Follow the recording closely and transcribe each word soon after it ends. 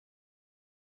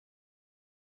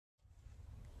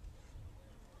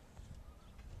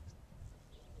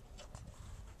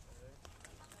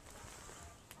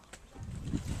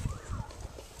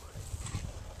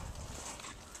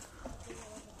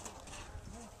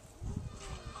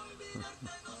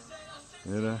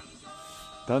Mira,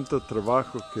 tanto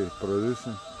trabajo que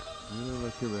producen. Mira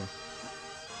lo que ve.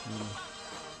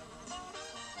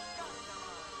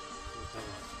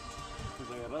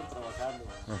 Se agarraron trabajando.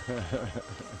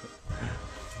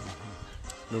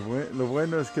 Lo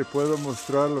bueno es que puedo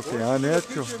mostrar lo que han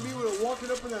hecho.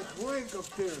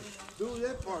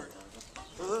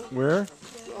 Where?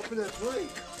 Up in that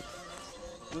plank.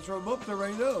 That's where I'm up there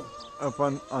right now. Up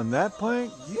on that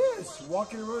plank? Yes,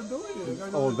 walking around doing it.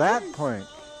 Oh, that plank.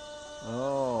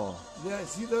 Oh. Yeah,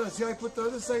 see I put the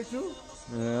other side too?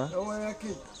 Yeah. That way I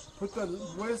can put the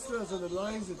muestras on the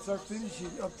lines and start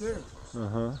finishing up there.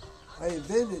 Uh-huh. I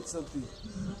invented something.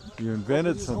 You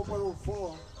invented Hope something. I don't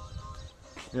fall.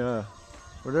 Yeah.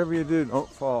 Whatever you do, don't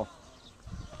fall.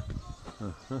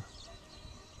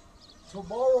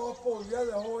 Tomorrow I'll foliar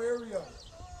the whole area.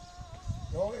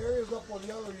 The whole area's up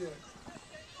foliado yet.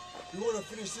 You want to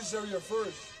finish this area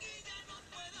first.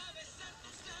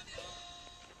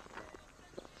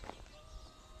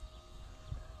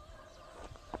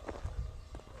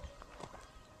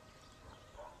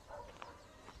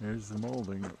 There's the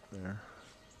molding up there.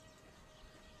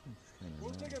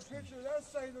 We'll take a picture of that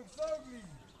side, looks ugly.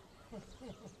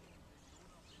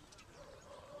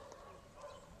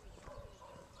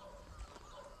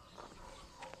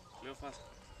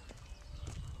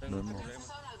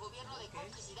 Acusaron al gobierno de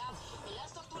complicidad en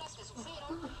las torturas que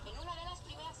sufrieron en una de las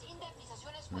primeras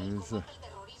indemnizaciones por el combate al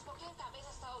terrorismo que encabeza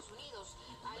Estados Unidos.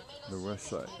 Al menos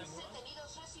 3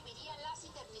 detenidos recibirían las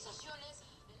indemnizaciones.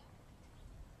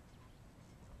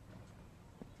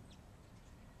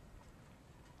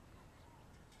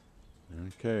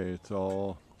 Okay, it's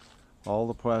all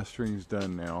the plastering's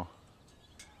done now.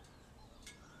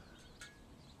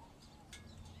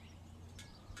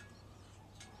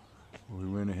 We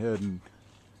went ahead and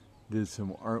did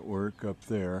some artwork up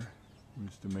there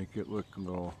just to make it look a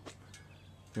little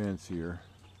fancier.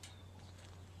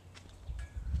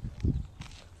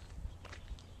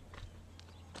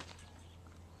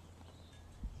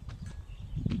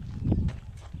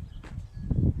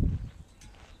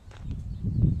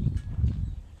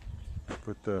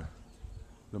 Put the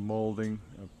molding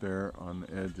up there on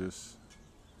the edges.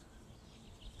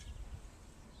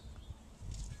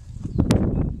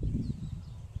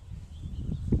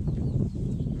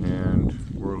 And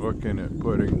we're looking at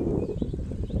putting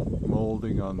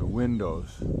molding on the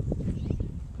windows,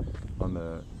 on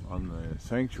the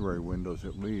sanctuary windows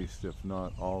at least, if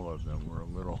not all of them. We're a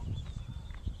little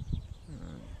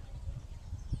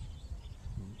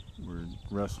we're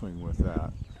wrestling with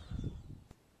that.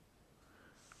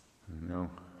 You know,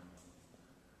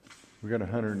 we got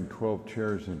 112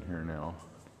 chairs in here now,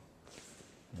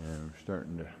 and we're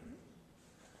starting to.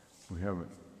 We haven't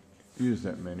used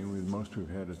that many. The most we've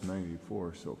had is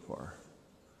 94 so far.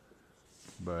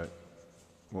 But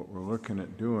what we're looking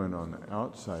at doing on the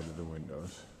outside of the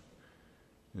windows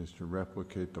is to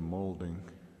replicate the molding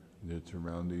that's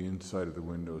around the inside of the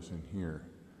windows in here,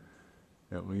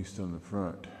 at least on the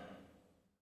front.